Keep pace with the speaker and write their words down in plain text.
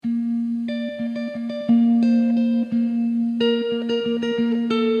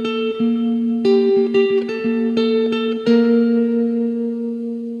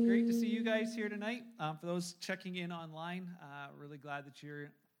For those checking in online, really glad that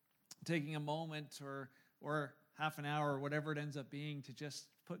you're taking a moment or half an hour or whatever it ends up being to just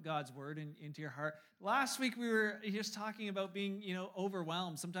put God's word into your heart. Last week we were just talking about being,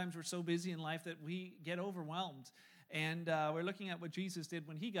 overwhelmed. Sometimes we're so busy in life that we get overwhelmed. And we're looking at what Jesus did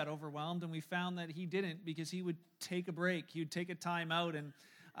when he got overwhelmed, and we found that he didn't, because he would take a break. He would take a time out, and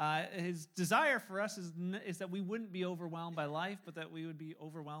his desire for us is that we wouldn't be overwhelmed by life, but that we would be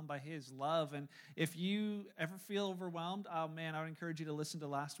overwhelmed by his love. And if you ever feel overwhelmed, I would encourage you to listen to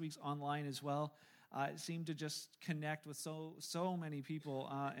last week's online as well. It seemed to just connect with so many people,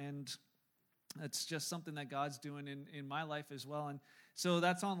 and it's just something that God's doing in my life as well. And so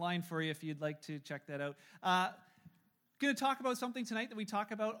that's online for you if you'd like to check that out. Going to talk about something tonight that we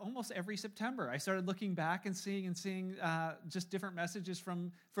talk about almost every September. I started looking back and seeing just different messages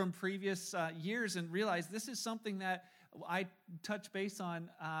from previous years, and realized this is something that I touch base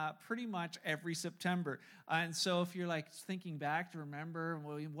on pretty much every September. And so if you're thinking back to remember,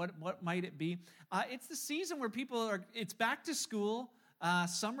 what might it be? It's the season where it's back to school,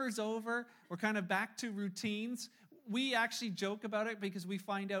 summer's over, we're kind of back to routines. We actually joke about it because we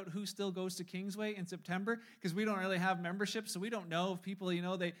find out who still goes to Kingsway in September, because we don't really have membership, so we don't know if people,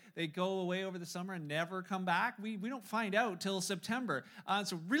 they go away over the summer and never come back. We don't find out till September.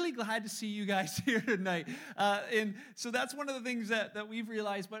 So really glad to see you guys here tonight. And so that's one of the things that we've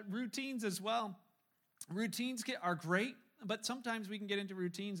realized, but routines as well. Routines are great, but sometimes we can get into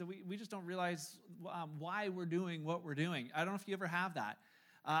routines that we just don't realize why we're doing what we're doing. I don't know if you ever have that.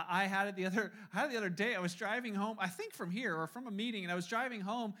 I had it the other day. I was driving home, I think from here or from a meeting, and I was driving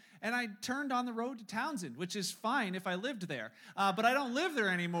home, and I turned on the road to Townsend, which is fine if I lived there, but I don't live there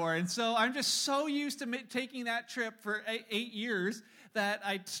anymore, and so I'm just so used to taking that trip for 8 years that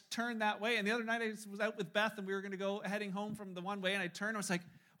I turned that way. And the other night I was out with Beth, and we were going to go heading home from the one way, and I turned, and I was like,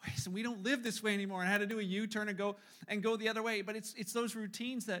 wait, so we don't live this way anymore, and I had to do a U-turn and go the other way. But it's those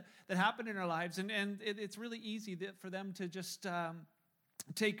routines that happen in our lives, and it's really easy for them to just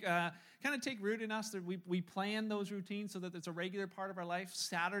take root in us. That we plan those routines so that it's a regular part of our life.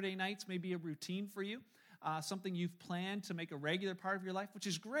 Saturday nights may be a routine for you, something you've planned to make a regular part of your life, which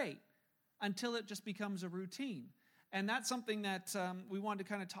is great, until it just becomes a routine. And that's something that we wanted to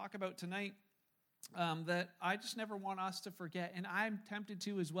kind of talk about tonight, that I just never want us to forget, and I'm tempted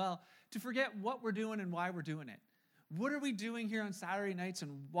to as well, to forget what we're doing and why we're doing it. What are we doing here on Saturday nights,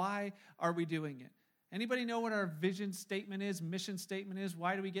 and why are we doing it? Anybody know what our vision statement is, mission statement is?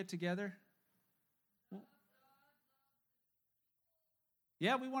 Why do we get together?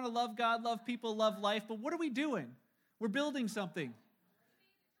 Yeah, we want to love God, love people, love life, but what are we doing? We're building something.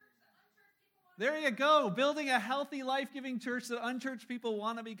 There you go, building a healthy, life-giving church that unchurched people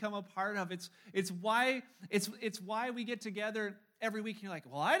want to become a part of. It's why we get together every week, and you're like,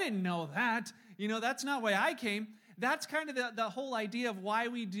 well, I didn't know that. That's not why I came. That's kind of the whole idea of why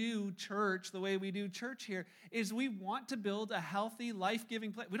we do church the way we do church here, is we want to build a healthy,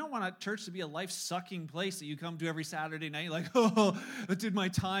 life-giving place. We don't want a church to be a life-sucking place that you come to every Saturday night, like, oh, I did my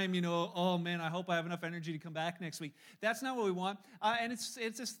time, oh man, I hope I have enough energy to come back next week. That's not what we want. And it's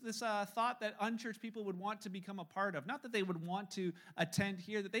just this thought that unchurched people would want to become a part of. Not that they would want to attend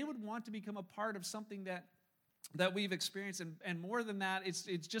here, that they would want to become a part of something that we've experienced. And more than that,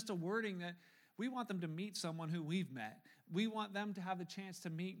 it's just a wording that we want them to meet someone who we've met. We want them to have the chance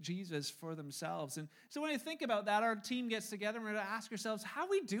to meet Jesus for themselves. And so when I think about that, our team gets together and we're going to ask ourselves, how are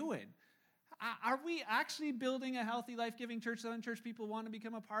we doing? Are we actually building a healthy, life-giving church that unchurched people want to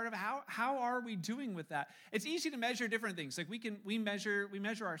become a part of? How are we doing with that? It's easy to measure different things. Like we measure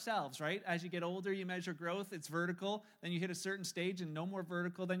ourselves, right? As you get older, you measure growth. It's vertical. Then you hit a certain stage and no more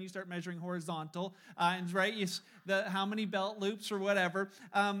vertical. Then you start measuring horizontal. And right, how many belt loops or whatever.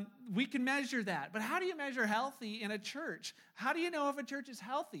 We can measure that. But how do you measure healthy in a church? How do you know if a church is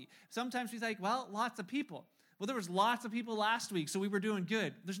healthy? Sometimes we think, well, lots of people. Well, there was lots of people last week, so we were doing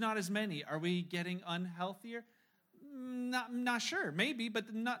good. There's not as many. Are we getting unhealthier? Not sure. Maybe, but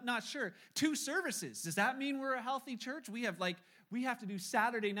not sure. 2 services. Does that mean we're a healthy church? We have to do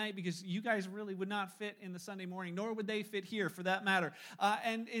Saturday night because you guys really would not fit in the Sunday morning, nor would they fit here for that matter.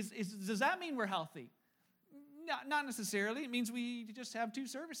 And does that mean we're healthy? Not necessarily. It means we just have 2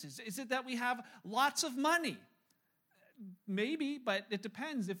 services. Is it that we have lots of money? Maybe, but it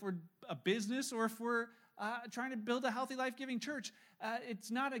depends if we're a business or if we're trying to build a healthy, life-giving church.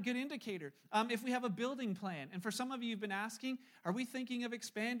 It's not a good indicator. If we have a building plan, and for some of you you've been asking, are we thinking of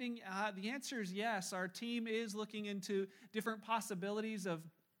expanding? The answer is yes. Our team is looking into different possibilities of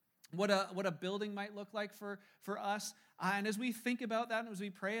what a building might look like for us. And as we think about that and as we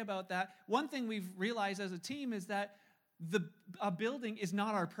pray about that, one thing we've realized as a team is that a building is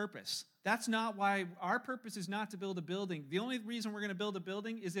not our purpose. That's not why our purpose is not to build a building. The only reason we're going to build a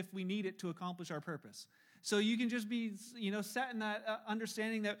building is if we need it to accomplish our purpose. So you can just be, set in that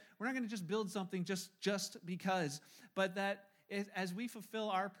understanding that we're not going to just build something just because, but that as we fulfill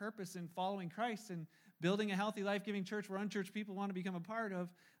our purpose in following Christ and building a healthy, life-giving church where unchurched people want to become a part of,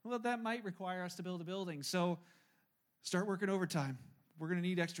 well, that might require us to build a building. So start working overtime. We're going to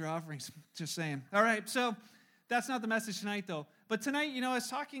need extra offerings. Just saying. All right, so that's not the message tonight, though. But tonight, I was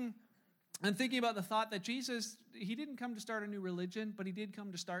talking and thinking about the thought that Jesus, he didn't come to start a new religion, but he did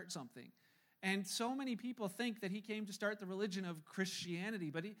come to start something. And so many people think that he came to start the religion of Christianity,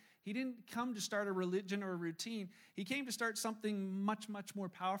 but he didn't come to start a religion or a routine. He came to start something much, much more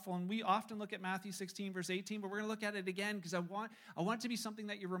powerful. And we often look at Matthew 16, verse 18, but we're going to look at it again because I want it to be something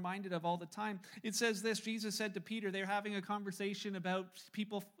that you're reminded of all the time. It says this: Jesus said to Peter, they're having a conversation about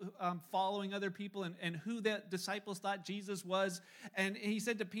people following other people and who the disciples thought Jesus was. And he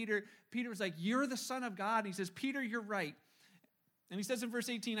said to Peter was like, "You're the Son of God." And he says, "Peter, you're right." And he says in verse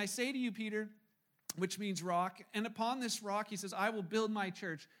 18, "I say to you, Peter," which means rock, "and upon this rock," he says, "I will build my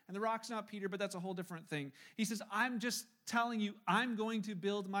church." And the rock's not Peter, but that's a whole different thing. He says, "I'm just telling you, I'm going to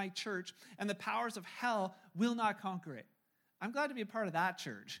build my church, and the powers of hell will not conquer it." I'm glad to be a part of that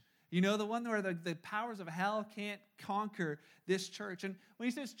church. The one where the powers of hell can't conquer this church. And when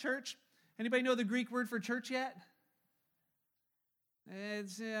he says church, anybody know the Greek word for church yet?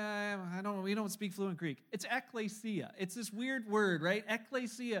 We don't speak fluent Greek. It's ekklesia. It's this weird word, right?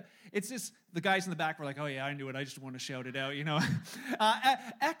 Ekklesia. It's this, the guys in the back were like, "Oh yeah, I knew it. I just want to shout it out,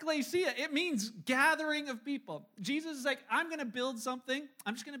 Ekklesia, it means gathering of people. Jesus is like, I'm going to build something.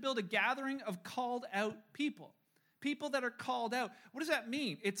 I'm just going to build a gathering of called out people. People that are called out. What does that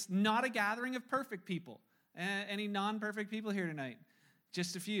mean? It's not a gathering of perfect people. Any non-perfect people here tonight?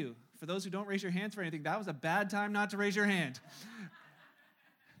 Just a few. For those who don't raise your hands for anything, that was a bad time not to raise your hand.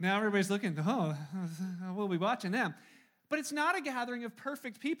 Now everybody's looking, we'll be watching them. But it's not a gathering of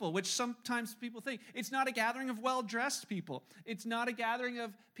perfect people, which sometimes people think. It's not a gathering of well-dressed people. It's not a gathering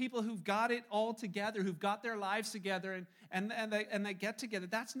of people who've got it all together, who've got their lives together and they get together.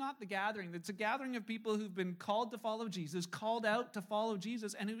 That's not the gathering. It's a gathering of people who've been called to follow Jesus, called out to follow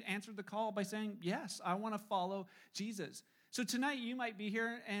Jesus, and who answered the call by saying, "Yes, I want to follow Jesus." So tonight you might be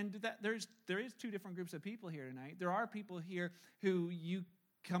here, and there is two different groups of people here tonight. There are people here who you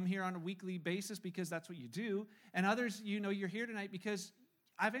come here on a weekly basis because that's what you do. And others, you're here tonight because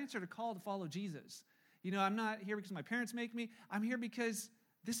I've answered a call to follow Jesus. I'm not here because my parents make me. I'm here because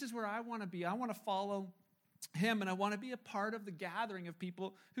this is where I want to be. I want to follow him, and I want to be a part of the gathering of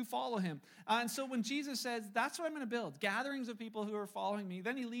people who follow him. And so when Jesus says, that's what I'm going to build, gatherings of people who are following me,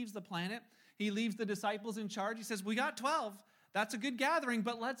 then he leaves the planet. He leaves the disciples in charge. He says, we got 12. That's a good gathering,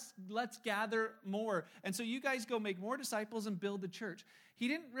 but let's gather more. And so you guys go make more disciples and build the church. He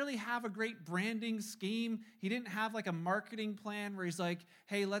didn't really have a great branding scheme. He didn't have like a marketing plan where he's like,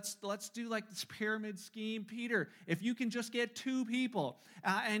 "Hey, let's do like this pyramid scheme. Peter, if you can just get 2 people,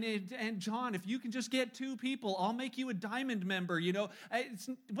 and John, if you can just get 2 people, I'll make you a diamond member." It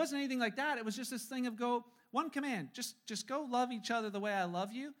wasn't anything like that. It was just this thing of one command, just go love each other the way I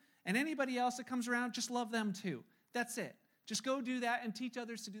love you, and anybody else that comes around, just love them too. That's it. Just go do that and teach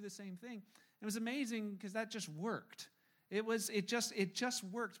others to do the same thing. It was amazing because that just worked. It just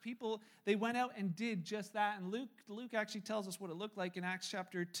worked. People, they went out and did just that. And Luke actually tells us what it looked like in Acts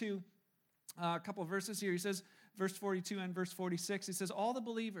chapter 2. A couple of verses here. He says, verse 42 and verse 46, he says, all the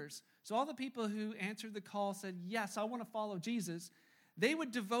believers, so all the people who answered the call said, "Yes, I want to follow Jesus." They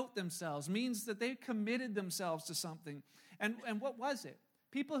would devote themselves, means that they committed themselves to something. And what was it?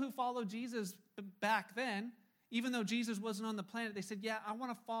 People who followed Jesus back then, even though Jesus wasn't on the planet, they said, "Yeah, I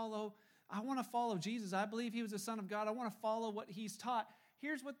want to follow Jesus. I believe he was the Son of God. I want to follow what he's taught."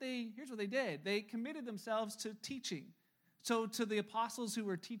 Here's what they did. They committed themselves to teaching. So to the apostles who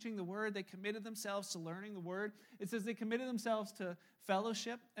were teaching the word, they committed themselves to learning the word. It says they committed themselves to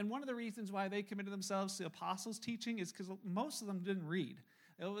fellowship. And one of the reasons why they committed themselves to apostles' teaching is because most of them didn't read.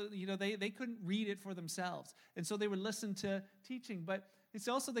 They couldn't read it for themselves. And so they would listen to teaching. But it's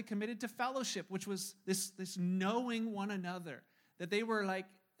also they committed to fellowship, which was this knowing one another. That they were like,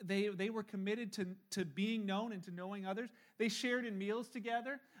 they were committed to being known and to knowing others. They shared in meals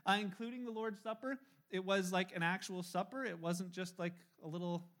together, including the Lord's Supper. It was like an actual supper. It wasn't just like a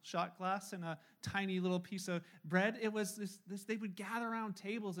little shot glass and a tiny little piece of bread. It was this they would gather around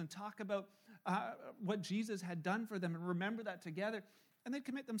tables and talk about what Jesus had done for them and remember that together. And they'd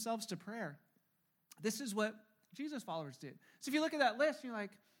commit themselves to prayer. This is what Jesus followers did. So if you look at that list, you're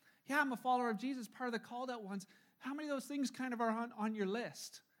like, "Yeah, I'm a follower of Jesus, part of the called out ones." How many of those things kind of are on your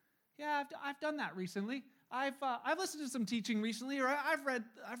list? "Yeah, I've done that recently. I've listened to some teaching recently, or I've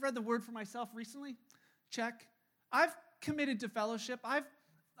read the word for myself recently. Check. I've committed to fellowship.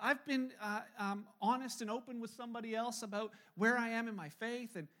 I've been honest and open with somebody else about where I am in my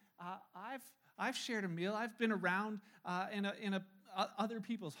faith, and I've shared a meal. I've been around in other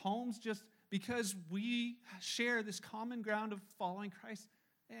people's homes just because we share this common ground of following Christ.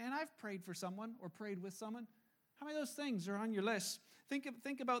 And I've prayed for someone or prayed with someone. How many of those things are on your list?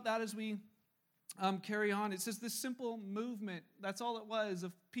 Think about that as we carry on. It says this simple movement, that's all it was,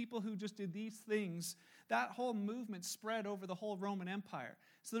 of people who just did these things. That whole movement spread over the whole Roman Empire.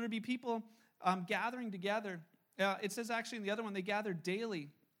 So there would be people gathering together. It says actually in the other one, they gathered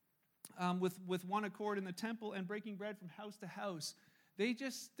daily with one accord in the temple and breaking bread from house to house. They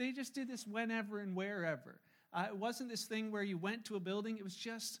just did this whenever and wherever. It wasn't this thing where you went to a building. It was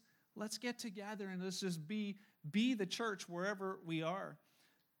just, let's get together and let's just be the church wherever we are.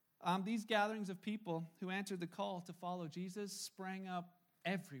 These gatherings of people who answered the call to follow Jesus sprang up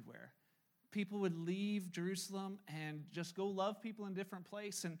everywhere. People would leave Jerusalem and just go love people in different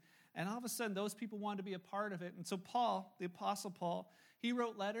places. And all of a sudden, those people wanted to be a part of it. And so Paul, the Apostle Paul, he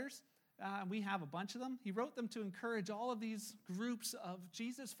wrote letters. We have a bunch of them. He wrote them to encourage all of these groups of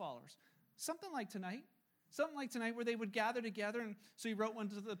Jesus followers. Something like tonight where they would gather together. And so he wrote one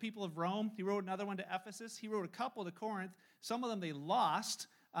to the people of Rome. He wrote another one to Ephesus. He wrote a couple to Corinth. Some of them they lost.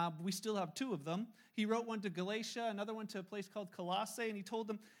 We still have 2 of them. He wrote one to Galatia, another one to a place called Colossae, and he told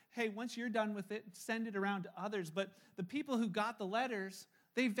them, hey, once you're done with it, send it around to others. But the people who got the letters,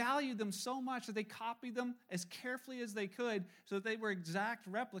 they valued them so much that they copied them as carefully as they could so that they were exact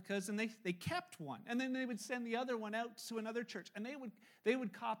replicas, and they kept one. And then they would send the other one out to another church, and they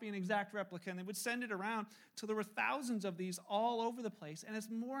would copy an exact replica, and they would send it around till there were thousands of these all over the place. And as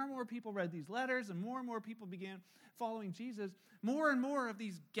more and more people read these letters and more people began following Jesus, more and more of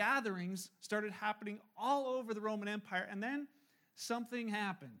these gatherings started happening all over the Roman Empire, and then something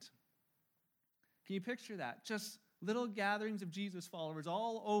happened. Can you picture that? Just little gatherings of Jesus followers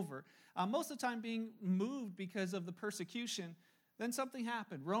all over, most of the time being moved because of the persecution. Then something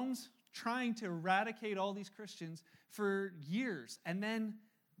happened. Rome's trying to eradicate all these Christians for years, and then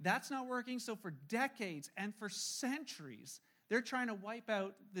that's not working. So for decades and for centuries, they're trying to wipe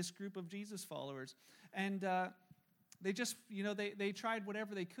out this group of Jesus followers. And they just, they tried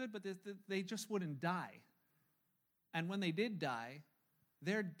whatever they could, but they just wouldn't die. And when they did die,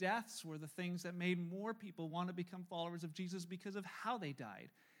 their deaths were the things that made more people want to become followers of Jesus because of how they died.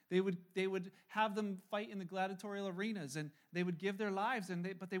 They would have them fight in the gladiatorial arenas, and they would give their lives,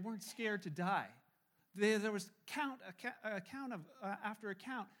 but they weren't scared to die. There was account after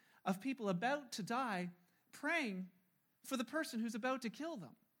account of people about to die praying for the person who's about to kill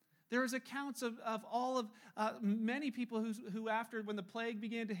them. There was accounts of many people who after, when the plague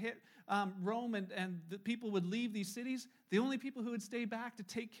began to hit Rome and the people would leave these cities, the only people who would stay back to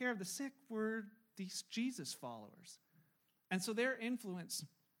take care of the sick were these Jesus followers. And so their influence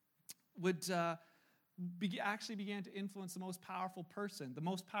would actually began to influence the most powerful person, the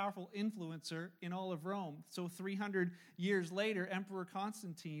most powerful influencer in all of Rome. So 300 years later, Emperor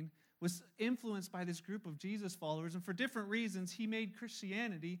Constantine was influenced by this group of Jesus followers, and for different reasons, he made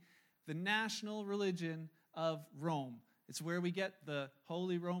Christianity the national religion of Rome. It's where we get the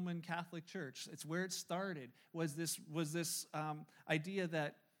Holy Roman Catholic Church. It's where it started, was this idea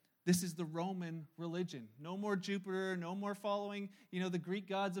that this is the Roman religion. No more Jupiter, no more following, the Greek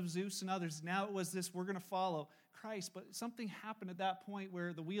gods of Zeus and others. Now it was this, we're going to follow Christ. But something happened at that point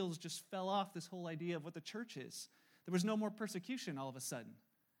where the wheels just fell off this whole idea of what the church is. There was no more persecution all of a sudden.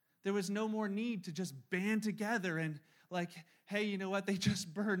 There was no more need to just band together and hey, you know what? They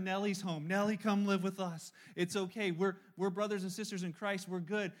just burned Nellie's home. Nellie, come live with us. It's okay. We're brothers and sisters in Christ. We're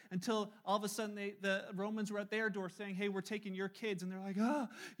good. Until all of a sudden the Romans were at their door saying, hey, we're taking your kids. And they're like,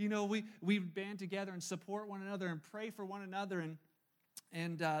 we band together and support one another and pray for one another.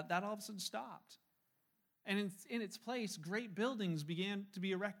 And that all of a sudden stopped. And in its place, great buildings began to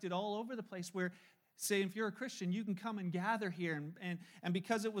be erected all over the place where, say, if you're a Christian, you can come and gather here. And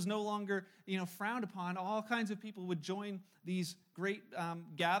because it was no longer, frowned upon, all kinds of people would join these great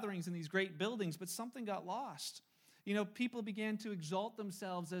gatherings in these great buildings. But something got lost. People began to exalt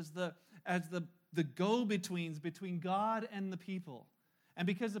themselves as the go-betweens between God and the people. And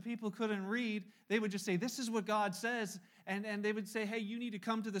because the people couldn't read, they would just say, this is what God says. And they would say, hey, you need to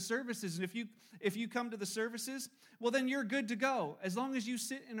come to the services. And if you come to the services, well, then you're good to go. As long as you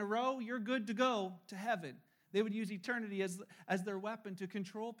sit in a row, you're good to go to heaven. They would use eternity as their weapon to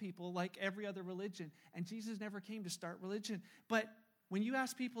control people like every other religion. And Jesus never came to start religion. But when you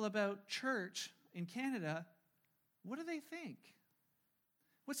ask people about church in Canada, what do they think?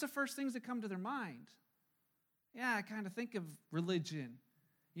 What's the first things that come to their mind? Yeah, I kind of think of religion.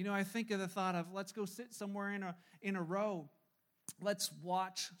 I think of the thought of, let's go sit somewhere in a row. Let's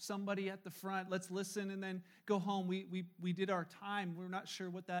watch somebody at the front. Let's listen and then go home. We did our time. We're not sure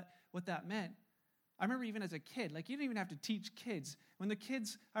what that meant. I remember even as a kid, you didn't even have to teach kids.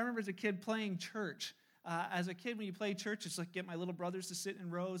 I remember as a kid playing church. As a kid, when you play church, it's like get my little brothers to sit in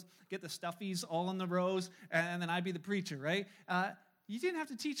rows, get the stuffies all in the rows, and then I'd be the preacher, right? You didn't have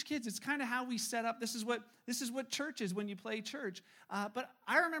to teach kids. It's kind of how we set up. This is what church is when you play church. But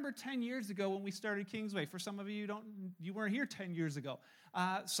I remember 10 years ago when we started Kingsway. For some of you, you weren't here 10 years ago.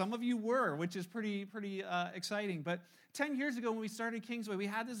 Some of you were, which is pretty exciting. But 10 years ago when we started Kingsway, we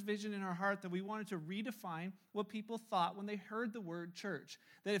had this vision in our heart that we wanted to redefine what people thought when they heard the word church.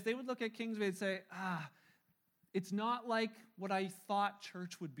 That if they would look at Kingsway and say, it's not like what I thought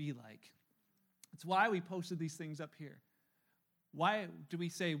church would be like. It's why we posted these things up here. Why do we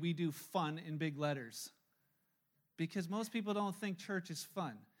say we do fun in big letters? Because most people don't think church is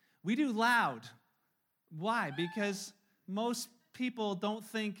fun. We do loud. Why? Because most people don't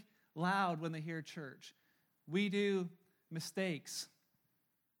think loud when they hear church. We do mistakes,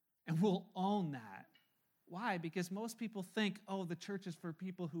 and we'll own that. Why? Because most people think, the church is for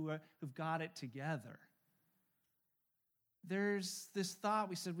people who've got it together. There's this thought,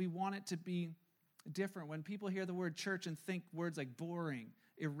 we said we want it to be different. When people hear the word church and think words like boring,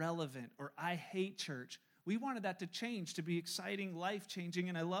 irrelevant, or I hate church, we wanted that to change, to be exciting, life-changing,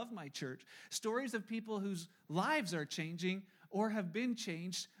 and I love my church. Stories of people whose lives are changing or have been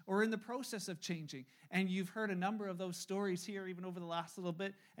changed or in the process of changing. And you've heard a number of those stories here even over the last little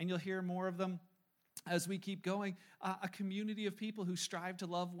bit, and you'll hear more of them as we keep going. A community of people who strive to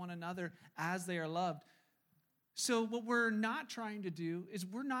love one another as they are loved. So what we're not trying to do is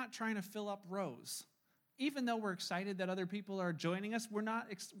we're not trying to fill up rows. Even though we're excited that other people are joining us,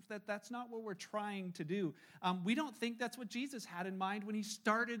 that's not what we're trying to do. We don't think that's what Jesus had in mind when he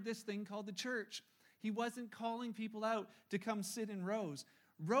started this thing called the church. He wasn't calling people out to come sit in rows.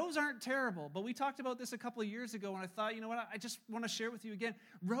 Rows aren't terrible, but we talked about this a couple of years ago, and I thought, you know what, I just want to share with you again.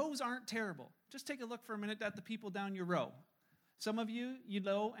 Rows aren't terrible. Just take a look for a minute at the people down your row. Some of you, you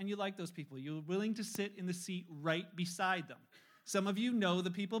know and you like those people. You're willing to sit in the seat right beside them. Some of you know the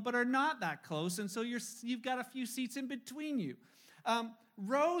people but are not that close, and so you've got a few seats in between you.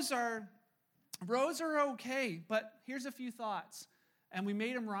 Rows are okay, but here's a few thoughts. And we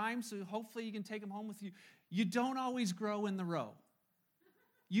made them rhyme, so hopefully you can take them home with you. You don't always grow in the row.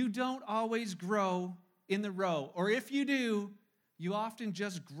 You don't always grow in the row. Or if you do, you often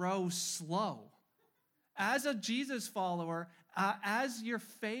just grow slow. As a Jesus follower, as your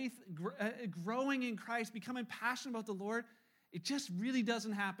faith growing in Christ, becoming passionate about the Lord, it just really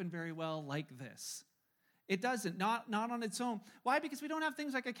doesn't happen very well like this. It doesn't, not on its own. Why? Because we don't have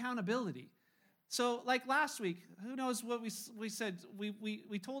things like accountability. So like last week, who knows what we said?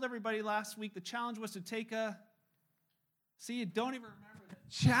 We told everybody last week the challenge was to take see, you don't even remember the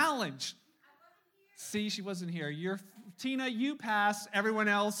challenge. See, she wasn't here. Tina, you passed, everyone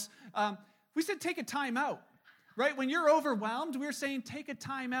else. We said take a time out, right? When you're overwhelmed, we're saying take a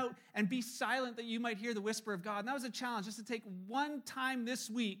time out and be silent that you might hear the whisper of God. And that was a challenge, just to take one time this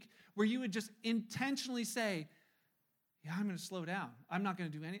week where you would just intentionally say, yeah, I'm going to slow down. I'm not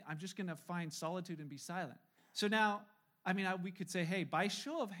going to do anything. I'm just going to find solitude and be silent. So now, we could say, hey, by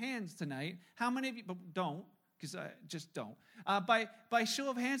show of hands tonight, how many of you, but don't, because I just don't. By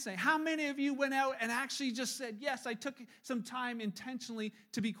show of hands tonight, how many of you went out and actually just said, yes, I took some time intentionally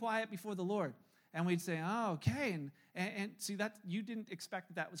to be quiet before the Lord? And we'd say, oh, okay. And see, that you didn't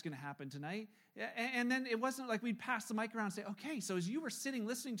expect that was going to happen tonight. And then it wasn't like we'd pass the mic around and say, okay, so as you were sitting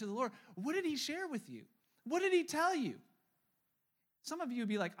listening to the Lord, what did he share with you? What did he tell you? Some of you would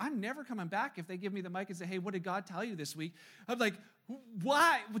be like, I'm never coming back if they give me the mic and say, hey, what did God tell you this week? I'm like,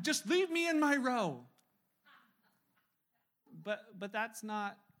 why? Just leave me in my row. But that's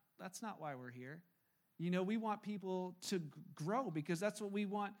not why we're here. We want people to grow because that's what we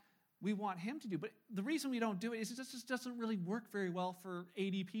want him to do. But the reason we don't do it is it just doesn't really work very well for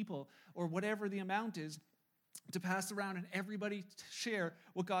 80 people or whatever the amount is to pass around and everybody share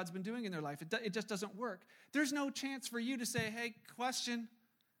what God's been doing in their life. It just doesn't work. There's no chance for you to say, hey, question.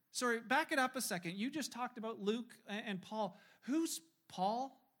 Sorry, back it up a second. You just talked about Luke and Paul. Who's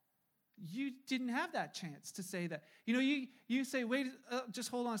Paul? You didn't have that chance to say that. You say, wait, just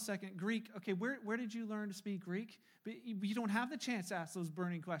hold on a second. Greek, okay, where did you learn to speak Greek? But you don't have the chance to ask those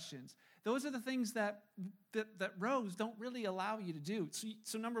burning questions. Those are the things that rows don't really allow you to do.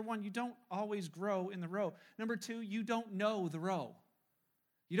 So number one, you don't always grow in the row. Number two, you don't know the row.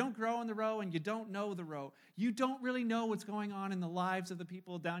 You don't grow in the row, and you don't know the row. You don't really know what's going on in the lives of the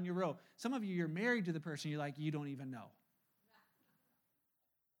people down your row. Some of you, you're married to the person, you're like, you don't even know.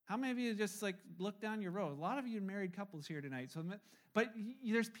 How many of you just like look down your row? A lot of you are married couples here tonight. But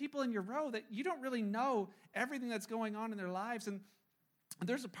there's people in your row that you don't really know everything that's going on in their lives. And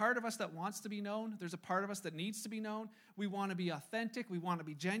there's a part of us that wants to be known. There's a part of us that needs to be known. We want to be authentic. We want to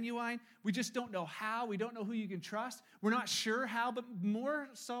be genuine. We just don't know how. We don't know who you can trust. We're not sure how, but more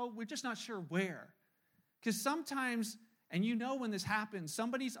so, we're just not sure where. Because sometimes, and you know when this happens,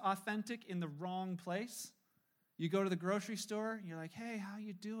 somebody's authentic in the wrong place. You go to the grocery store, and you're like, hey, how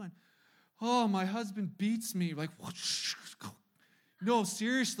you doing? Oh, my husband beats me. You're like, what? No,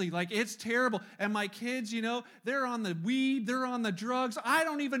 seriously, like it's terrible. And my kids, they're on the weed, they're on the drugs. I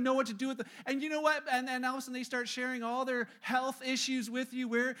don't even know what to do with them. And you know what? And then all of a sudden they start sharing all their health issues with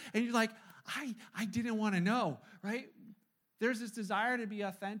you. And you're like, I didn't want to know, right? There's this desire to be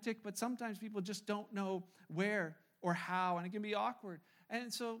authentic, but sometimes people just don't know where or how, and it can be awkward.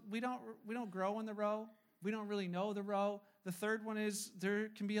 And so we don't grow in the row. We don't really know the row. The third one is there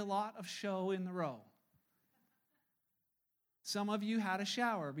can be a lot of show in the row. Some of you had a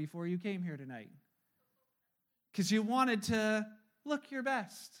shower before you came here tonight because you wanted to look your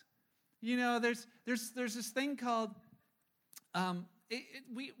best. There's this thing called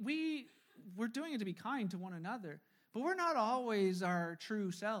we're doing it to be kind to one another, but we're not always our true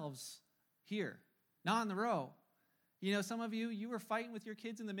selves here, not in the row. Some of you were fighting with your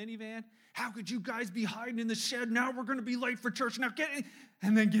kids in the minivan. How could you guys be hiding in the shed? Now we're going to be late for church. Now get in.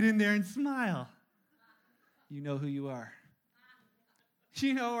 And then get in there and smile. You know who you are.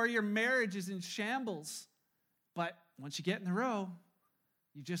 Or your marriage is in shambles. But once you get in the row,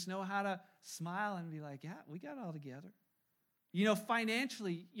 you just know how to smile and be like, yeah, we got it all together.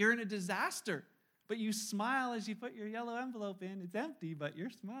 Financially, you're in a disaster. But you smile as you put your yellow envelope in. It's empty, but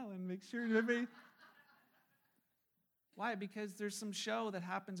you're smiling. Make sure everybody... Why? Because there's some show that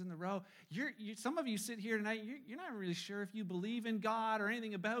happens in the row. Some of you sit here tonight, you're not really sure if you believe in God or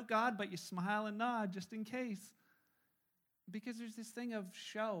anything about God, but you smile and nod just in case. Because there's this thing of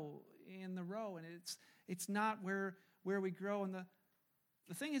show in the row, and it's not where we grow. And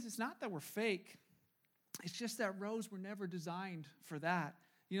the thing is, it's not that we're fake. It's just that rows were never designed for that.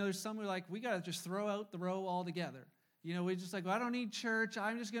 There's some who are like, we got to just throw out the row altogether. We're just like, well, I don't need church.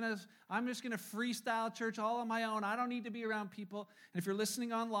 I'm just gonna freestyle church all on my own. I don't need to be around people. And if you're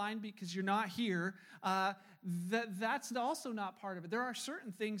listening online because you're not here, that's also not part of it. There are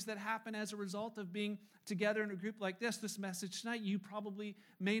certain things that happen as a result of being together in a group like this. This message tonight, you probably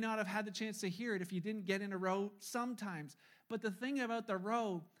may not have had the chance to hear it if you didn't get in a row sometimes. But the thing about the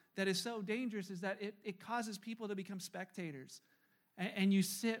row that is so dangerous is that it causes people to become spectators. And you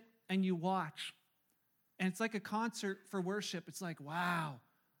sit and you watch. And it's like a concert for worship. It's like, wow,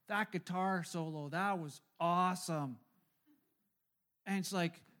 that guitar solo, that was awesome. And it's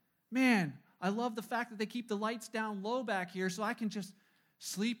like, man, I love the fact that they keep the lights down low back here so I can just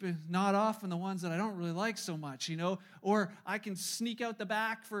sleep and nod off on the ones that I don't really like so much, Or I can sneak out the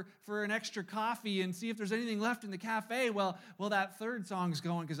back for an extra coffee and see if there's anything left in the cafe. Well, that third song's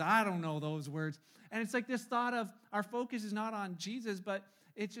going because I don't know those words. And it's like this thought of our focus is not on Jesus, but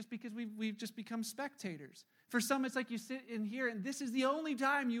it's just because we've just become spectators. For some, it's like you sit in here, and this is the only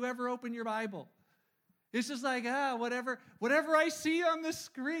time you ever open your Bible. It's just like, whatever I see on the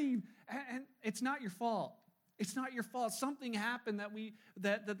screen. And it's not your fault. It's not your fault. Something happened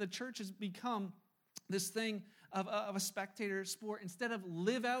that the church has become this thing of a spectator sport. Instead of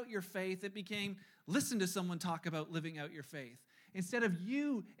live out your faith, it became listen to someone talk about living out your faith. Instead of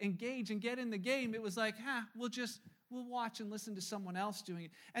you engage and get in the game, it was like, we'll watch and listen to someone else doing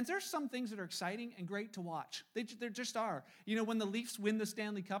it. And there's some things that are exciting and great to watch. They just are. When the Leafs win the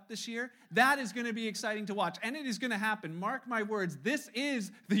Stanley Cup this year, that is going to be exciting to watch. And it is going to happen. Mark my words. This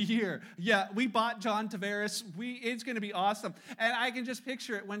is the year. Yeah, we bought John Tavares. It's going to be awesome. And I can just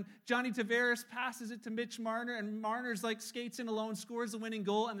picture it when Johnny Tavares passes it to Mitch Marner, and Marner's like skates in alone, scores the winning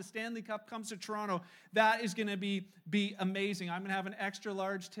goal, and the Stanley Cup comes to Toronto. That is going to be amazing. I'm going to have an extra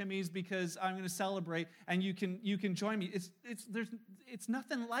large Timmy's because I'm going to celebrate, and you can join me. It's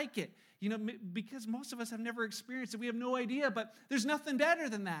nothing like it, because most of us have never experienced it. We have no idea, but there's nothing better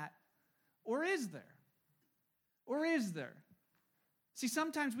than that. Or is there? See,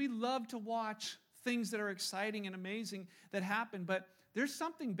 sometimes we love to watch things that are exciting and amazing that happen, but there's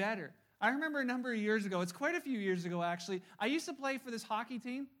something better. I remember a number of years ago, it's quite a few years ago actually, I used to play for this hockey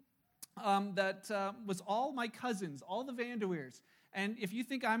team that was all my cousins, all the Vanderweers. And if you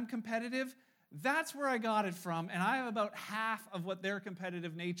think I'm competitive, That's where I got it from, and I have about half of what their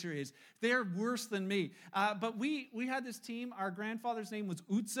competitive nature is. They're worse than me. But we had this team. Our grandfather's name was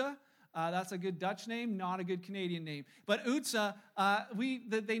Utsa. That's a good Dutch name, not a good Canadian name. But Utsa,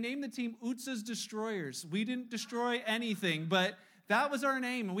 they named the team Utsa's Destroyers. We didn't destroy anything, but that was our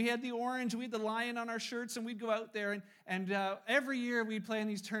name. And we had the orange, we had the lion on our shirts, and we'd go out there. And every year we'd play in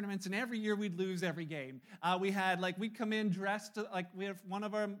these tournaments, and every year we'd lose every game. We'd come in dressed, we have one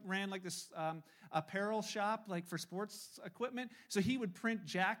of them ran like this apparel shop, like for sports equipment. So he would print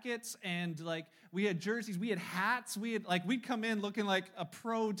jackets, and we had jerseys, we had hats, we'd come in looking like a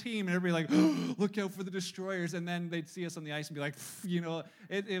pro team, and everybody oh, look out for the Destroyers. And then they'd see us on the ice and be like,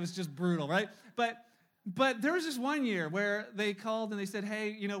 it was just brutal, right? But there was this one year where they called and they said,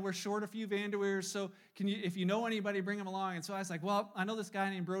 hey, we're short a few Vanderweers, so if you know anybody, bring them along. And so I was like, well, I know this guy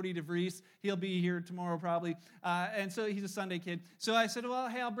named Brody DeVries. He'll be here tomorrow probably. And so he's a Sunday kid. So I said, well,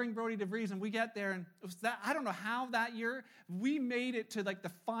 hey, I'll bring Brody DeVries. And we get there, and it was I don't know how that year we made it to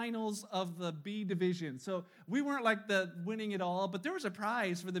the finals of the B division. So we weren't the winning it all, but there was a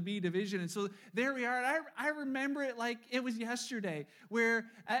prize for the B division. And so there we are. And I remember it like it was yesterday, where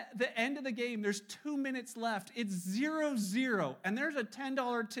at the end of the game, there's 2 minutes left. It's 0-0, and there's a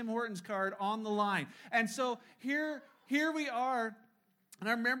 $10 Tim Hortons card on the line. And so here we are, and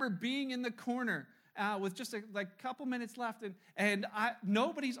I remember being in the corner with just a couple minutes left, and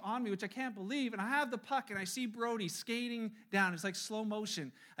nobody's on me, which I can't believe, and I have the puck, and I see Brody skating down. It's like slow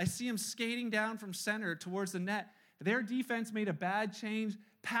motion. I see him skating down from center towards the net. Their defense made a bad change,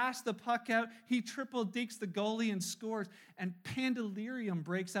 passed the puck out. He triple dinks the goalie and scores, and pandemonium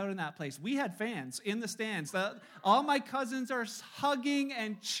breaks out in that place. We had fans in the stands. All my cousins are hugging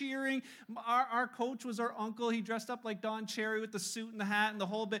and cheering. Our coach was our uncle. He dressed up like Don Cherry with the suit and the hat and the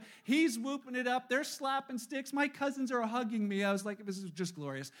whole bit. He's whooping it up. They're slapping sticks. My cousins are hugging me. I was like, this is just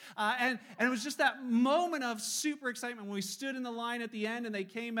glorious. And it was just that moment of super excitement when we stood in the line at the end, and they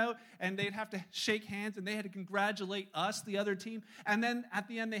came out, and they'd have to shake hands, and they had to congratulate us, the other team. And then at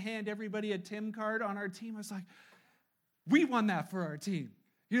the end, they hand everybody a Tim card on our team. I was like, we won that for our team.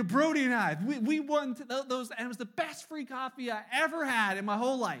 Brody and I, we won those, and it was the best free coffee I ever had in my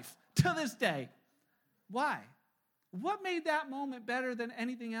whole life, to this day. Why? What made that moment better than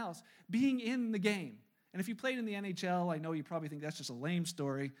anything else? Being in the game. And if you played in the NHL, I know you probably think that's just a lame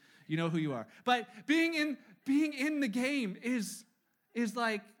story. You know who you are. But being in the game is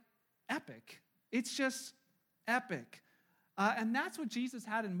like epic. It's just epic. And that's what Jesus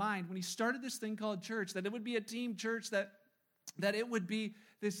had in mind when he started this thing called church, that it would be a team church, that it would be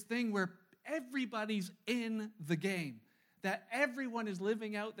this thing where everybody's in the game, that everyone is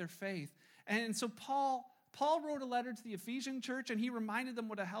living out their faith. And so Paul wrote a letter to the Ephesian church, and he reminded them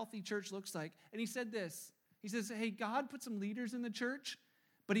what a healthy church looks like. And he said this. He says, hey, God put some leaders in the church,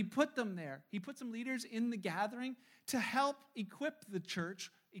 but he put them there. He put some leaders in the gathering to help equip the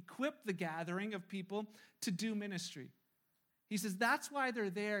church, equip the gathering of people to do ministry. He says, that's why they're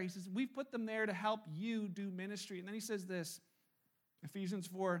there. He says, we've put them there to help you do ministry. And then he says this, Ephesians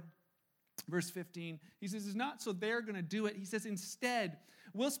 4, verse 15. He says, it's not so they're going to do it. He says, instead,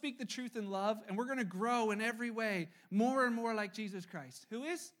 we'll speak the truth in love, and we're going to grow in every way more and more like Jesus Christ. Who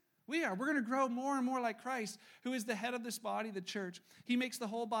is? We are. We're going to grow more and more like Christ, who is the head of this body, the church. He makes the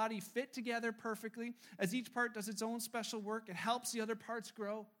whole body fit together perfectly. As each part does its own special work, it helps the other parts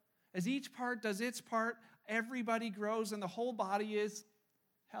grow. As each part does its part, everybody grows, and the whole body is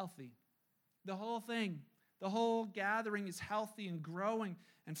healthy. The whole thing, the whole gathering is healthy and growing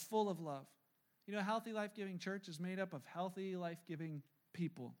and full of love. A healthy, life-giving church is made up of healthy, life-giving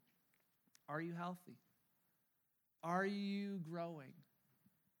people. Are you healthy? Are you growing?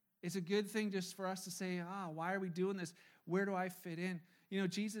 It's a good thing just for us to say, why are we doing this? Where do I fit in?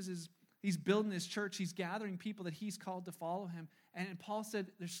 Jesus he's building his church. He's gathering people that he's called to follow him. And Paul said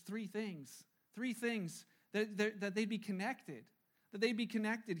there's three things that they'd be connected. That they'd be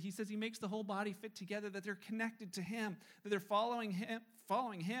connected. He says he makes the whole body fit together, that they're connected to him, that they're following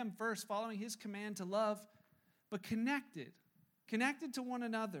him first, following his command to love, but connected to one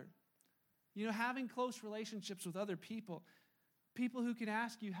another. Having close relationships with other people who can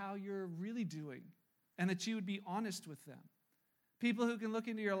ask you how you're really doing, and that you would be honest with them. People who can look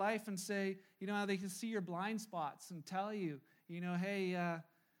into your life and say, they can see your blind spots and tell you, hey,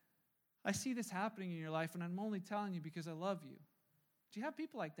 I see this happening in your life, and I'm only telling you because I love you. Do you have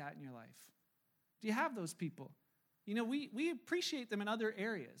people like that in your life? Do you have those people? We appreciate them in other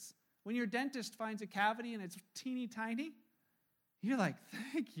areas. When your dentist finds a cavity and it's teeny tiny, you're like,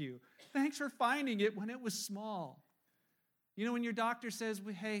 thank you. Thanks for finding it when it was small. When your doctor says,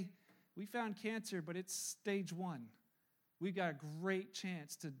 hey, we found cancer, but it's stage 1. we've got a great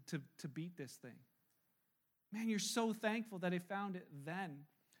chance to beat this thing. Man, you're so thankful that I found it then.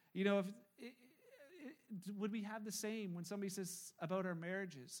 You know, would we have the same when somebody says about our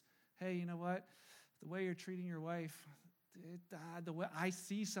marriages, hey, you know what? The way you're treating your wife, the way I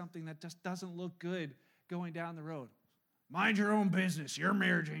see something that just doesn't look good going down the road. Mind your own business. Your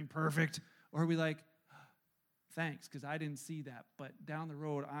marriage ain't perfect. Or are we like, thanks, because I didn't see that. But down the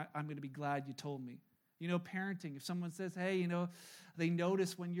road, I'm going to be glad you told me. You know, parenting, if someone says, hey, you know, they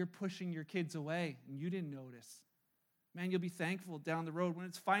notice when you're pushing your kids away and you didn't notice. Man, you'll be thankful down the road when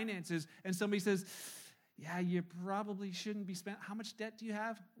it's finances and somebody says, yeah, you probably shouldn't be spent. How much debt do you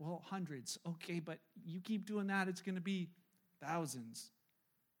have? Well, hundreds. Okay, but you keep doing that, it's going to be thousands.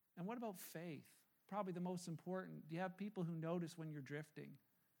 And what about faith? Probably the most important. Do you have people who notice when you're drifting?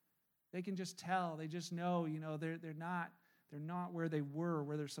 They can just tell. They just know, you know, they're not where they were,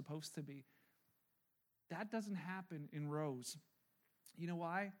 where they're supposed to be. That doesn't happen in Rose. You know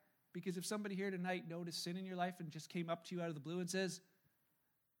why? Because if somebody here tonight noticed sin in your life and just came up to you out of the blue and says,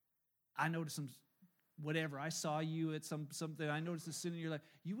 I noticed some whatever, I saw you at something, I noticed the sin in your life,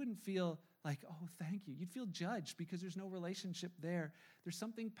 you wouldn't feel like, oh, thank you. You'd feel judged because there's no relationship there. There's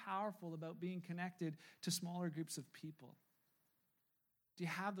something powerful about being connected to smaller groups of people. Do you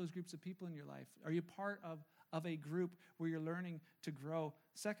have those groups of people in your life? Are you part of a group where you're learning to grow?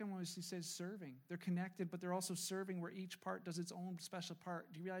 Second one is he says serving. They're connected, but they're also serving where each part does its own special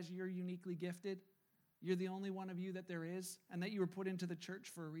part. Do you realize you're uniquely gifted? You're the only one of you that there is, and that you were put into the church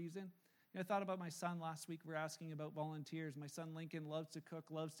for a reason. You know, I thought about my son last week. We were asking about volunteers. My son Lincoln loves to cook,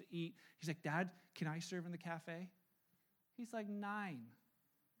 loves to eat. He's like, Dad, can I serve in the cafe? He's like 9.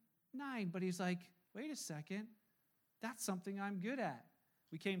 But he's like, wait a second. That's something I'm good at.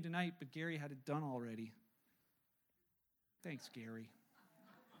 We came tonight, but Gary had it done already. Thanks, Gary.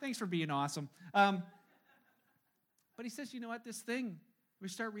 Thanks for being awesome. But he says, you know what, this thing, we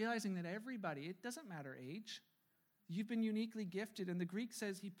start realizing that everybody, it doesn't matter age. You've been uniquely gifted. And the Greek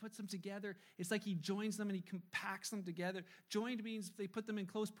says he puts them together. It's like he joins them and he compacts them together. Joined means they put them in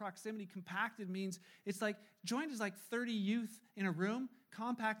close proximity. Compacted means it's like, joined is like 30 youth in a room.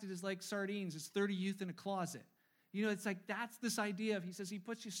 Compacted is like sardines. It's 30 youth in a closet. You know, it's like that's this idea of, he says he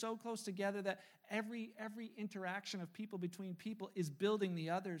puts you so close together that every interaction of people between people is building the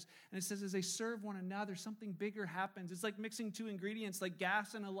others. And it says as they serve one another, something bigger happens. It's like mixing two ingredients, like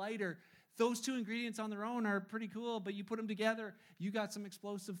gas and a lighter. Those two ingredients on their own are pretty cool, but you put them together, you got some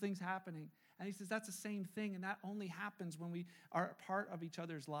explosive things happening. And he says that's the same thing, and that only happens when we are a part of each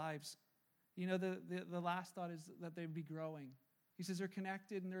other's lives. You know, the last thought is that they'd be growing. He says they're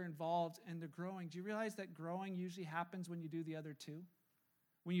connected and they're involved and they're growing. Do you realize that growing usually happens when you do the other two?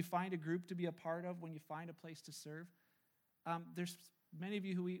 When you find a group to be a part of, when you find a place to serve? There's many of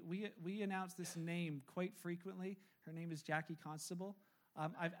you who we announce this name quite frequently. Her name is Jackie Constable.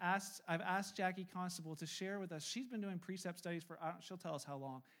 I've asked Jackie Constable to share with us. She's been doing precept studies for, she'll tell us how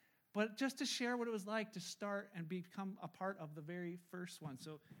long, but just to share what it was like to start and become a part of the very first one.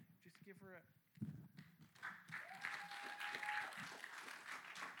 So just give her a...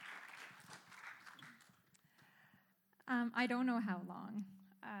 I don't know how long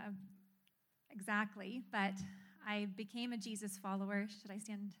exactly, but I became a Jesus follower. Should I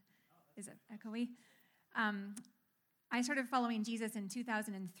stand? Is it echoey? I started following Jesus in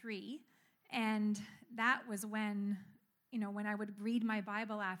 2003, and that was when, when I would read my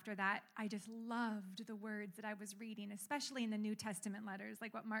Bible after that, I just loved the words that I was reading, especially in the New Testament letters,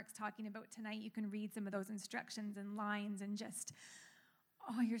 like what Mark's talking about tonight. You can read some of those instructions and lines and just,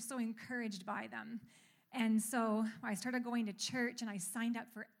 you're so encouraged by them. And so I started going to church, and I signed up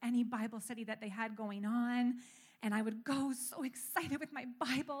for any Bible study that they had going on, and I would go so excited with my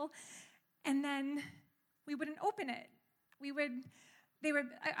Bible, and then we wouldn't open it. They were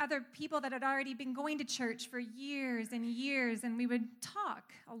other people that had already been going to church for years and years, and we would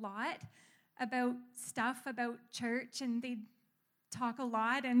talk a lot about stuff about church, and they'd talk a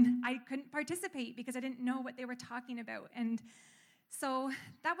lot, and I couldn't participate because I didn't know what they were talking about. And so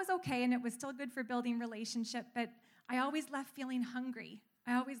that was okay, and it was still good for building relationship, but I always left feeling hungry.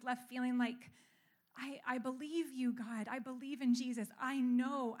 I always left feeling like, I believe you, God. I believe in Jesus. I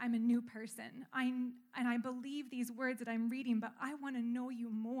know I'm a new person. And I believe these words that I'm reading, but I want to know you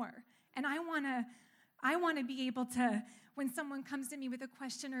more. And I want to be able to, when someone comes to me with a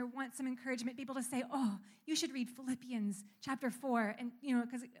question or wants some encouragement, be able to say, you should read Philippians chapter 4. And,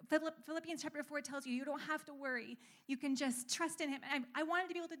 because Philippians chapter 4 tells you don't have to worry. You can just trust in him. And I wanted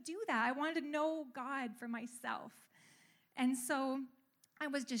to be able to do that. I wanted to know God for myself. And so I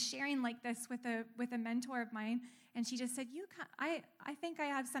was just sharing like this with a mentor of mine, And she just said, I think I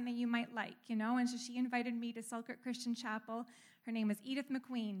have something you might like, And so she invited me to Selkirk Christian Chapel. Her name was Edith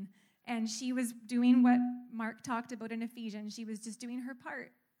McQueen. And she was doing what Mark talked about in Ephesians. She was just doing her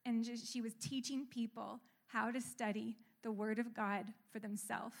part. And she was teaching people how to study the Word of God for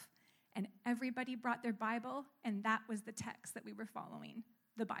themselves. And everybody brought their Bible, and that was the text that we were following,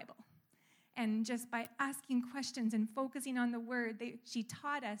 the Bible. And just by asking questions and focusing on the Word, she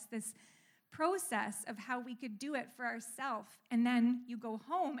taught us this process of how we could do it for ourselves. And then you go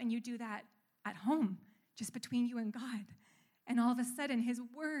home and you do that at home, just between you and God. And all of a sudden, His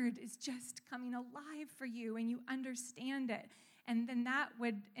Word is just coming alive for you, and you understand it. And then that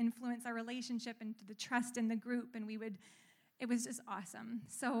would influence our relationship and the trust in the group, and it was just awesome.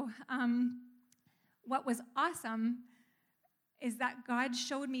 So what was awesome is that God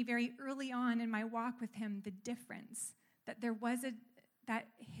showed me very early on in my walk with Him the difference, that there was that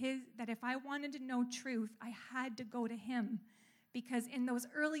if I wanted to know truth, I had to go to Him. Because in those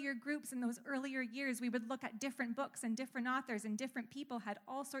earlier groups, in those earlier years, we would look at different books and different authors, and different people had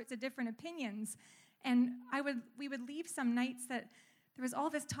all sorts of different opinions. And we would leave some nights that there was all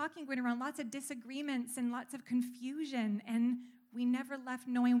this talking going around, lots of disagreements and lots of confusion, and we never left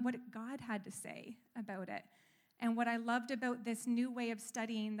knowing what God had to say about it. And what I loved about this new way of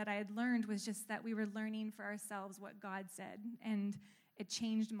studying that I had learned was just that we were learning for ourselves what God said, and it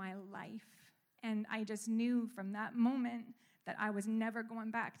changed my life. And I just knew from that moment that I was never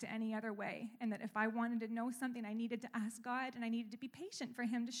going back to any other way, and that if I wanted to know something, I needed to ask God, and I needed to be patient for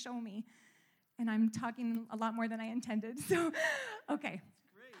Him to show me. And I'm talking a lot more than I intended, so, okay.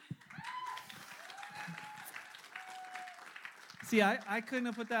 Great. See, I couldn't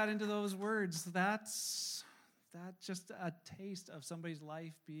have put that into those words. That's just a taste of somebody's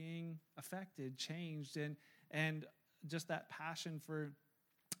life being affected, changed, and just that passion for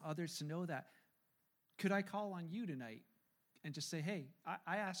others to know that. Could I call on you tonight and just say, hey,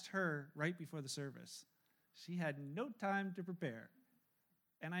 I asked her right before the service. She had no time to prepare.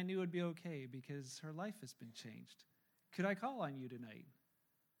 And I knew it would be okay because her life has been changed. Could I call on you tonight?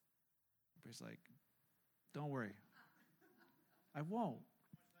 Everybody's like, don't worry. I won't.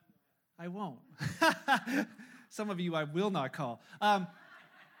 Some of you I will not call.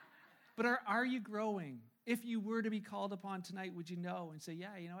 But are you growing? If you were to be called upon tonight, would you know and say,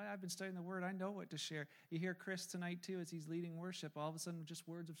 yeah, you know what, I've been studying the Word. I know what to share. You hear Chris tonight, too, as he's leading worship. All of a sudden, just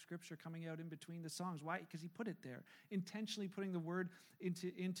words of Scripture coming out in between the songs. Why? Because he put it there, intentionally putting the Word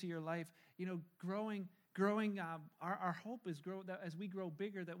into your life. You know, growing. Our hope is that as we grow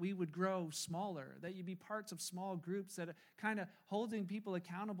bigger, that we would grow smaller, that you be parts of small groups that are kind of holding people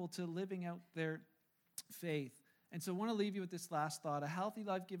accountable to living out their faith. And so I want to leave you with this last thought. A healthy,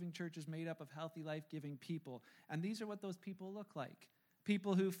 life-giving church is made up of healthy, life-giving people. And these are what those people look like.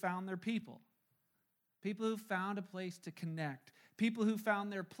 People who found their people. People who found a place to connect. People who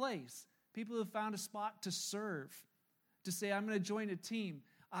found their place. People who found a spot to serve. To say, I'm going to join a team.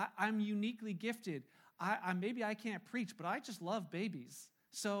 I'm uniquely gifted. Maybe I can't preach, but I just love babies.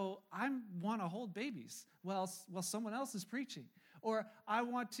 So I want to hold babies while someone else is preaching. Or I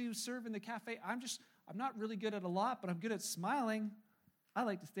want to serve in the cafe. I'm not really good at a lot, but I'm good at smiling. I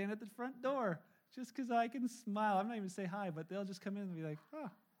like to stand at the front door just because I can smile. I'm not even say hi, but they'll just come in and be like, oh.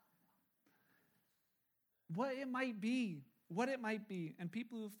 What it might be, and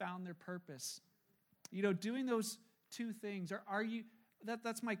people who found their purpose. You know, doing those two things, or are you,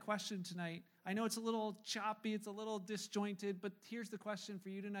 that's my question tonight. I know it's a little choppy, it's a little disjointed, but here's the question for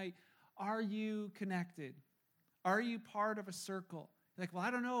you tonight. Are you connected? Are you part of a circle? Like, well,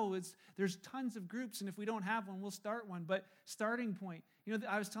 I don't know. There's tons of groups, and if we don't have one, we'll start one. But starting point, you know,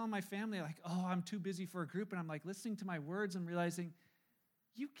 I was telling my family, like, oh, I'm too busy for a group. And I'm like listening to my words and realizing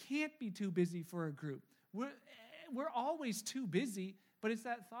you can't be too busy for a group. We're always too busy, but it's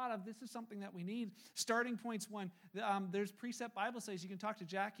that thought of this is something that we need. Starting point's one. There's Precept Bible Studies. You can talk to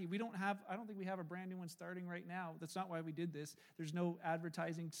Jackie. I don't think we have a brand new one starting right now. That's not why we did this. There's no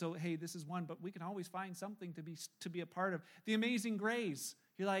advertising. So, hey, this is one, but we can always find something to be a part of. The Amazing Grace.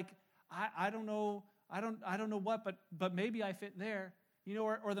 You're like, I don't know what, but maybe I fit there. You know,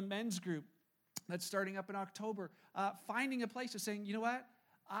 or the men's group that's starting up in October. Finding a place of saying, you know what?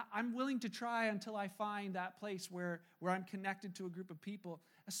 I'm willing to try until I find that place where I'm connected to a group of people.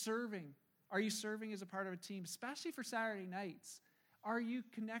 Serving. Are you serving as a part of a team, especially for Saturday nights? Are you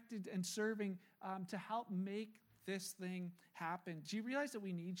connected and serving to help make this thing happen? Do you realize that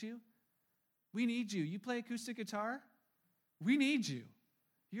we need you? We need you. You play acoustic guitar? We need you.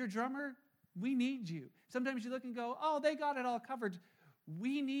 You're a drummer? We need you. Sometimes you look and go, oh, they got it all covered.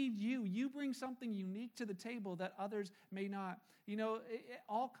 We need you. You bring something unique to the table that others may not.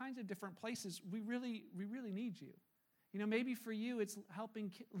 All kinds of different places, we really need you. Maybe for you, it's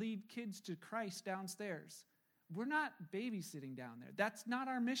helping lead kids to Christ downstairs. We're not babysitting down there. That's not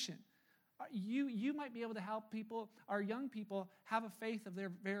our mission. You might be able to help people, our young people, have a faith of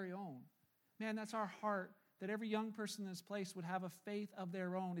their very own. Man, that's our heart, that every young person in this place would have a faith of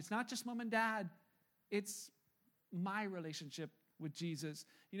their own. It's not just mom and dad. It's my relationship with Jesus.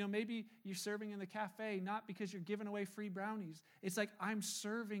 Maybe you're serving in the cafe, not because you're giving away free brownies. It's like I'm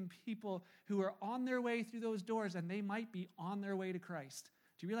serving people who are on their way through those doors, and they might be on their way to Christ.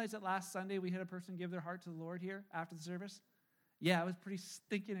 Do you realize that last Sunday we had a person give their heart to the Lord here after the service? Yeah, it was pretty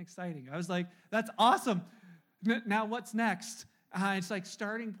stinking exciting. I was like, that's awesome. Now what's next? It's like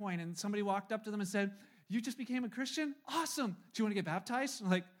starting point. And somebody walked up to them and said, you just became a Christian? Awesome. Do you want to get baptized? I'm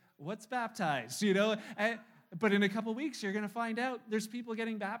like, what's baptized? But in a couple weeks, you're going to find out there's people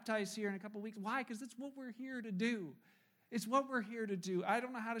getting baptized here in a couple weeks. Why? Because it's what we're here to do. It's what we're here to do. I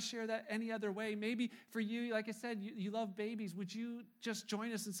don't know how to share that any other way. Maybe for you, like I said, you love babies. Would you just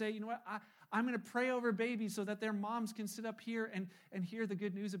join us and say, you know what, I'm going to pray over babies so that their moms can sit up here and hear the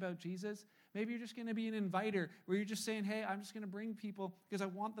good news about Jesus? Maybe you're just going to be an inviter where you're just saying, hey, I'm just going to bring people because I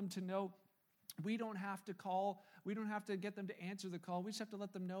want them to know we don't have to call. We don't have to get them to answer the call. We just have to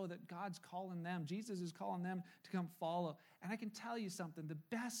let them know that God's calling them. Jesus is calling them to come follow. And I can tell you something. The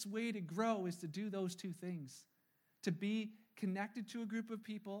best way to grow is to do those two things. To be connected to a group of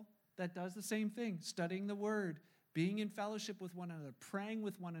people that does the same thing, studying the Word, being in fellowship with one another, praying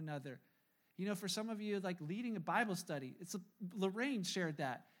with one another. For some of you, like leading a Bible study, Lorraine shared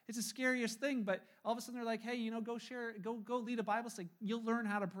that. It's the scariest thing, but all of a sudden they're like, hey, go lead a Bible study. You'll learn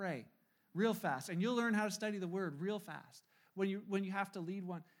how to pray real fast, and you'll learn how to study the Word real fast when you have to lead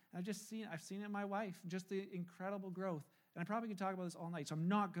one. And I've seen it in my wife, just the incredible growth. And I probably could talk about this all night, so I'm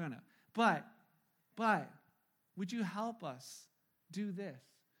not gonna. But would you help us do this?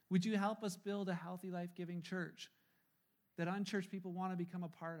 Would you help us build a healthy, life-giving church that unchurched people want to become a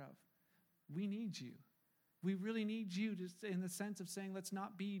part of? We need you. We really need you in the sense of saying, let's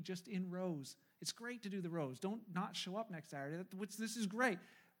not be just in rows. It's great to do the rows. Don't not show up next Saturday. This is great.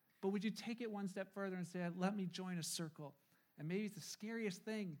 But would you take it one step further and say, let me join a circle? And maybe it's the scariest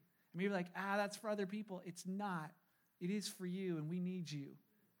thing. And maybe you're like, that's for other people. It's not. It is for you, and we need you.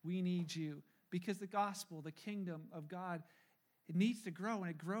 We need you. Because the gospel, the kingdom of God, it needs to grow, and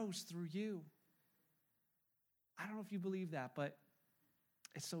it grows through you. I don't know if you believe that, but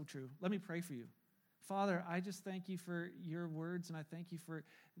it's so true. Let me pray for you. Father, I just thank you for your words, and I thank you for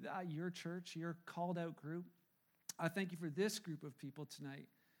your church, your called out group. I thank you for this group of people tonight.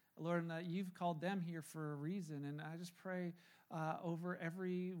 Lord, and that you've called them here for a reason, and I just pray over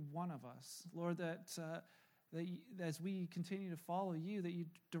every one of us. Lord, that as we continue to follow you, that you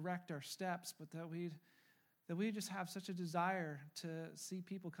direct our steps, but that we just have such a desire to see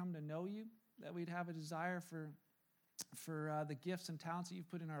people come to know you, that we'd have a desire for the gifts and talents that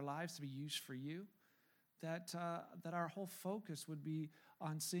you've put in our lives to be used for you, that our whole focus would be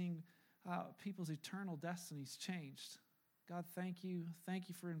on seeing people's eternal destinies changed. God, thank you. Thank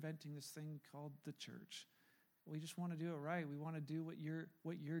you for inventing this thing called the church. We just want to do it right. We want to do what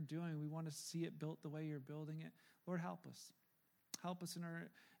you're doing. We want to see it built the way you're building it. Lord, help us. Help us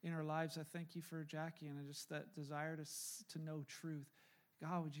in our lives. I thank you for Jackie and just that desire to know truth.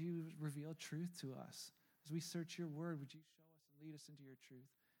 God, would you reveal truth to us? As we search your word, would you show us and lead us into your truth?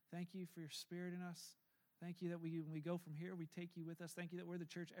 Thank you for your spirit in us. Thank you that when we go from here, we take you with us. Thank you that we're the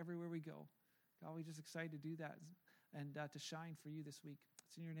church everywhere we go. God, we're just excited to do that and to shine for you this week.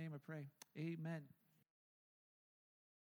 It's in your name I pray. Amen.